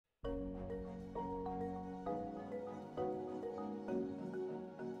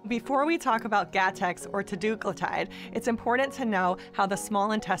Before we talk about GATTEX or teduglutide, it's important to know how the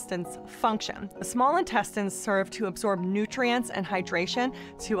small intestines function. The small intestines serve to absorb nutrients and hydration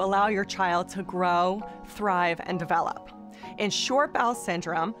to allow your child to grow, thrive, and develop. In short bowel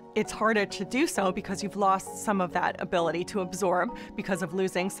syndrome, it's harder to do so because you've lost some of that ability to absorb because of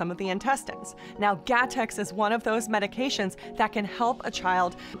losing some of the intestines. Now, GATTEX is one of those medications that can help a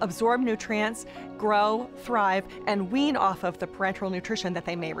child absorb nutrients, grow, thrive, and wean off of the parenteral nutrition that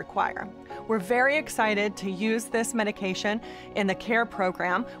they may require. We're very excited to use this medication in the CAIR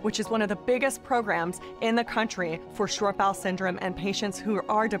program, which is one of the biggest programs in the country for short bowel syndrome and patients who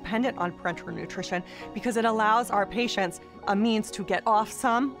are dependent on parenteral nutrition, because it allows our patients a means to get off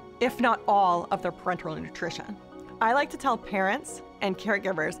some, if not all, of their parenteral nutrition. I like to tell parents and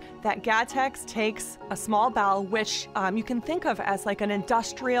caregivers that GATTEX takes a small bowel, which you can think of as like an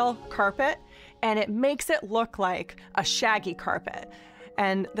industrial carpet, and it makes it look like a shaggy carpet.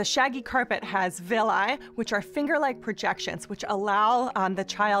 And the shaggy carpet has villi, which are finger-like projections, which allow the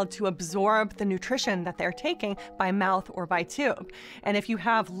child to absorb the nutrition that they're taking by mouth or by tube. And if you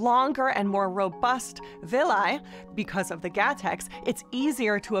have longer and more robust villi, because of the GATTEX, it's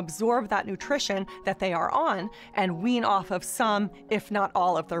easier to absorb that nutrition that they are on and wean off of some, if not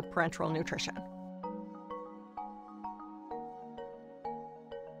all, of their parenteral nutrition.